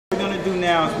to do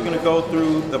now is we're going to go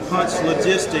through the punch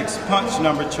logistics punch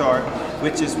number chart,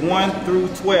 which is 1 through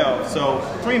 12. So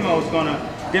Primo is going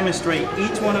to demonstrate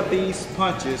each one of these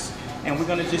punches, and we're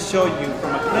going to just show you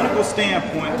from a clinical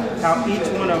standpoint how each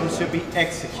one of them should be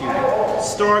executed.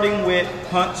 Starting with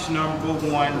punch number 1,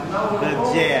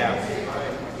 the jab.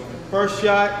 First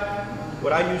shot,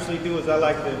 what I usually do is I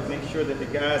like to make sure that the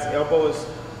guy's elbow is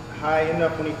high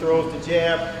enough when he throws the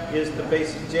jab. Here's the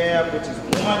basic jab, which is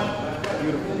 1.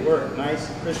 Beautiful work. Nice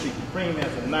Krispy Kreme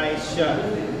has a nice shot.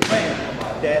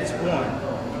 Bam. That's 1.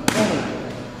 Boom.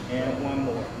 And 1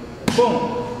 more.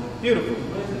 Boom. Beautiful.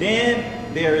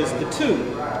 Then there is the 2,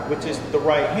 which is the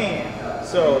right hand.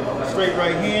 So straight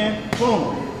right hand.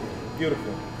 Boom.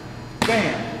 Beautiful.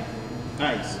 Bam.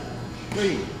 Nice.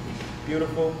 3.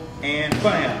 Beautiful. And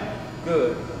bam.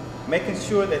 Good. Making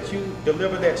sure that you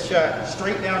deliver that shot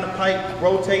straight down the pipe,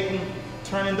 rotating,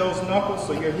 turning those knuckles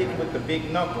so you're hitting with the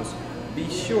big knuckles. Be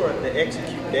sure to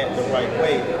execute that the right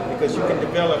way, because you can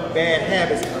develop bad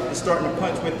habits of starting to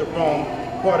punch with the wrong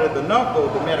part of the knuckle,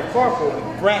 the metacarpal,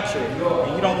 and fracture,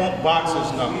 and you don't want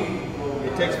boxer's knuckle.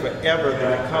 It takes forever to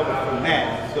recover from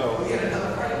that. So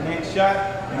next shot,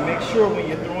 you make sure when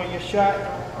you're throwing your shot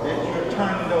that you're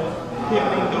turning those,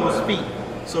 pivoting those feet.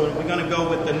 So we're going to go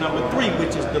with the number 3,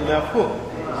 which is the left hook.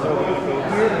 So we're going to go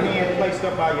here, hand placed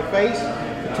up by your face,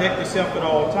 protect yourself at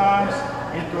all times,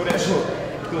 and throw that hook.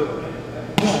 Good.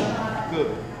 Boom.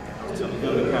 Good. Still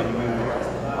the other kind of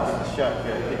move. Shot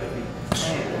there. Good.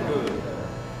 Good.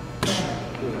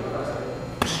 Good.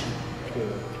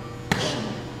 Good.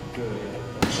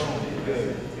 Good.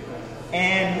 Good.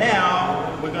 And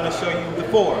now we're going to show you the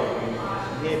 4.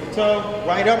 Hit the toe,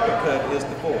 right uppercut is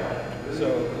the 4. So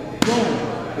boom.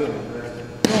 Good.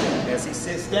 Boom. As he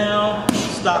sits down,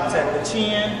 stops at the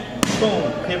chin.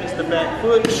 Boom. Pivots the back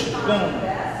foot. Boom.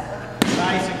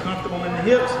 Nice and comfortable in the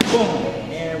hips. Boom.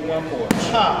 And 1 more.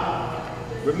 Pop.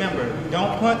 Remember,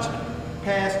 don't punch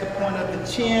past the point of the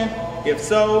chin. If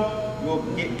so, you'll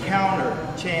get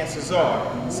countered, chances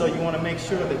are. So you want to make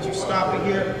sure that you stop it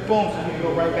here. Boom. So you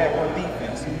go right back on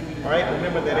defense. All right.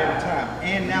 Remember that every time.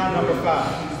 And now number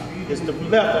 5 is the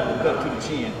left uppercut to the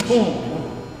chin. Boom.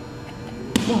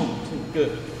 Boom, 2,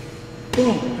 good.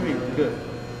 Boom, 3, good.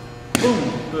 Boom,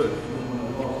 good.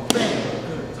 Bang,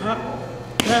 good. Tap,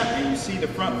 tap, and you see the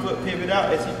front foot pivot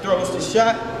out as he throws the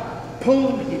shot.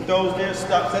 Boom, he throws there,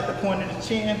 stops at the point of the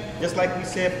chin, just like we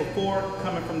said before,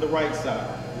 coming from the right side.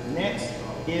 Next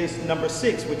is number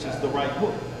 6, which is the right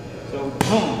hook. So,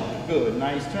 boom, good.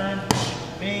 Nice turn.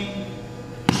 Bing,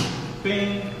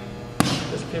 bing.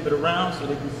 Let's pivot around so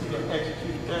they can see it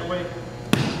executed that way.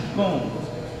 Boom.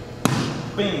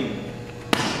 Bing,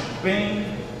 bing,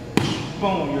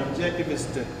 boom. Your objective is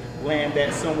to land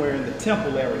that somewhere in the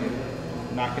temple area,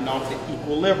 knocking off the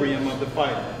equilibrium of the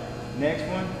fighter. Next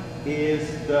one is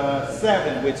the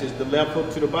 7, which is the left hook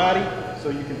to the body. So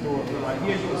you can throw it right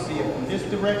here. You can see it from this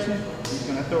direction. He's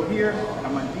going to throw here.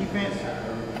 I'm on defense.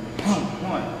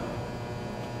 1,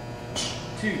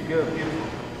 2, good, beautiful.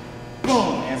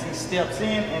 Boom, as he steps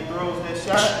in and throws that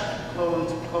shot.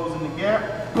 Closing the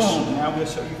gap. Boom. Now we'll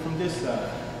show you from this side.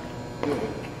 Good.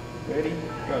 Ready?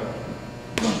 Go.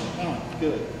 1,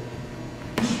 good.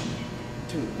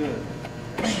 2, good.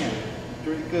 Bam.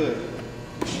 3, good.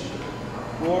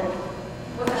 4.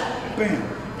 Bam.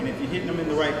 And if you're hitting them in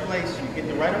the right place, you're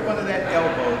getting right up under that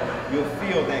elbow, you'll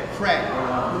feel that crack.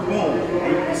 Boom. And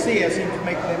you can see as he's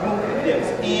making that move, he dips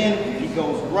in, he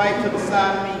goes right to the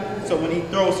side of me. So when he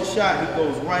throws the shot, he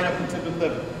goes right up into the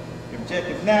liver. The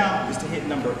objective now is to hit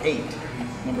number 8.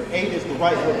 Number 8 is the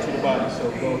right hook to the body.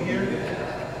 So go here.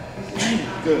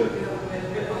 Good.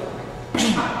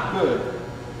 Good.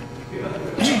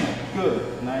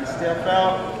 Good. Nice step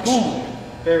out. Boom.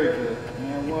 Very good.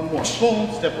 And 1 more.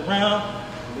 Boom. Step around.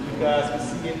 So you guys can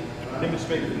see it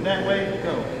demonstrated from that way.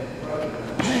 Go.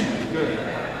 Good.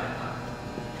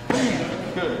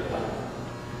 Good.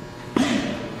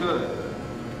 Good.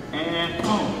 And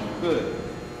boom. Good.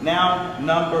 Now,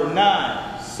 number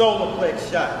 9, solar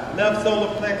plex shot. Left solar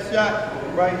plex shot,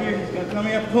 right here, he's gonna come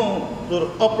in, boom,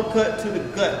 little uppercut to the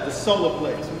gut, the solar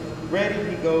plex. Ready,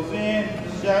 he goes in,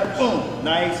 shot, boom,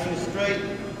 nice and straight,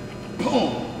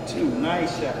 boom, 2,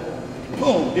 nice shot,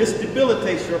 boom, this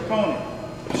debilitates your opponent,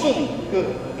 boom,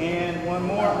 good, and 1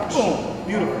 more, boom,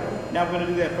 beautiful. Now we're gonna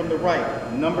do that from the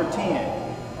right, number 10.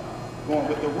 Going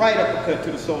with the right uppercut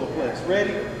to the solar plex.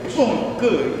 Ready? Boom,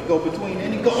 good. You go between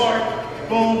any guard,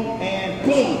 boom, and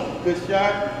boom. Good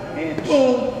shot, and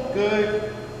boom,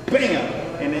 good, bam.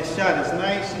 And that shot is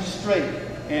nice and straight,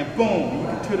 and boom. You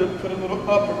can put a little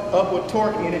upward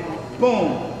torque in it,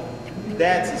 boom,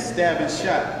 That's a stabbing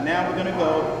shot. Now we're gonna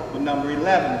go with number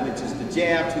 11, which is the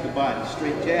jab to the body.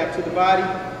 Straight jab to the body.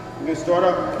 We're gonna start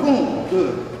off, boom,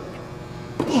 good.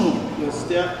 Boom, good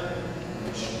step.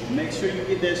 Make sure you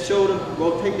get that shoulder,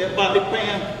 rotate that body,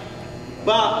 bam,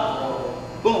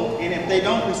 bop, boom. And if they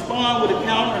don't respond with a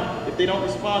counter, if they don't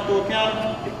respond to a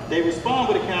counter, if they respond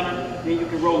with a counter, then you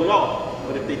can roll it off.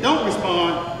 But if they don't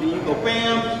respond, then you go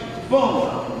bam, boom.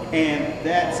 And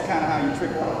that's kind of how you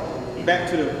trick them. Back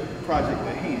to the project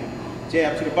at hand.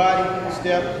 Jab to the body,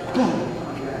 step, boom,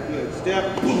 good,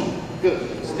 step, boom,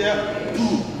 good, step,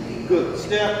 boom, good,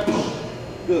 step, boom,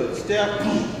 good, step,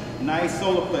 boom. Nice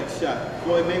solar flex shot.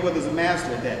 Floyd Mayweather's a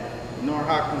master at that. Nor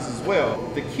Hopkins as well.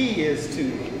 The key is to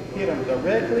hit them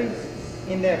directly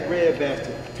in that red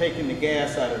basket, taking the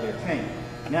gas out of their tank.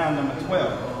 Now number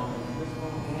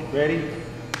 12. Ready?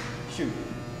 Shoot.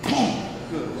 Boom.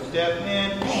 Good. Step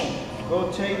in. Boom.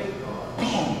 Rotate.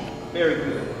 Boom. Very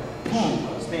good.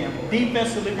 Boom. Stand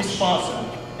defensively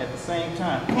responsive at the same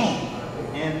time.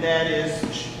 Boom. And that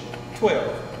is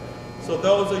 12. So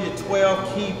those are your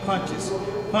 12 key punches.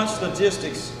 Punch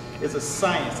logistics is a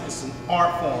science. It's an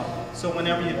art form. So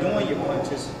whenever you're doing your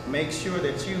punches, make sure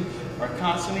that you are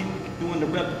constantly doing the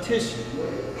repetition.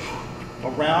 A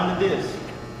round of this,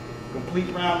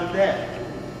 complete round of that.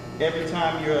 Every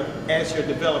time as you're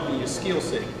developing your skill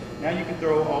set. Now you can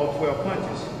throw all 12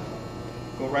 punches.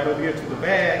 Go right over here to the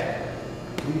bag.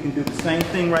 You can do the same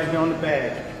thing right here on the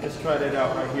bag. Let's try that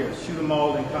out right here. Shoot them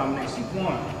all in combination. 1,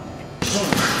 2,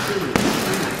 3,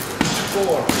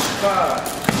 4, 5,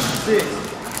 6,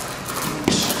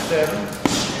 7,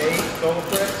 8, solar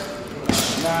flex,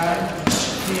 9,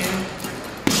 10,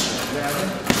 11,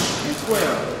 and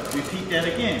 12. Repeat that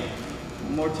again.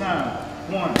 One more time.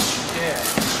 1, jab,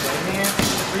 right hand,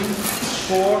 3,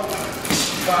 4,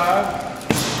 5,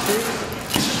 6,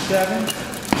 7,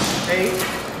 8,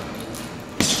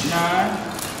 9,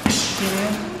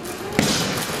 10,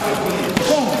 again,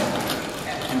 boom.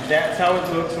 And that's how it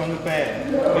looks on the bag.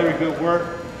 Very good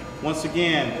work. Once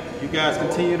again, you guys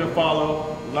continue to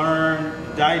follow,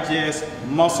 learn, digest,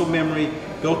 muscle memory,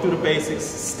 go through the basics,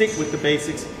 stick with the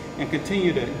basics, and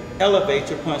continue to elevate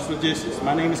your punch logistics.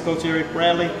 My name is Coach Eric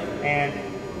Bradley, and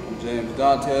I'm James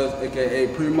Dantes, aka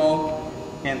Primo.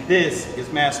 And this is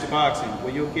Master Boxing,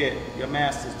 where you'll get your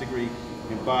master's degree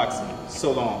in boxing.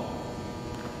 So long.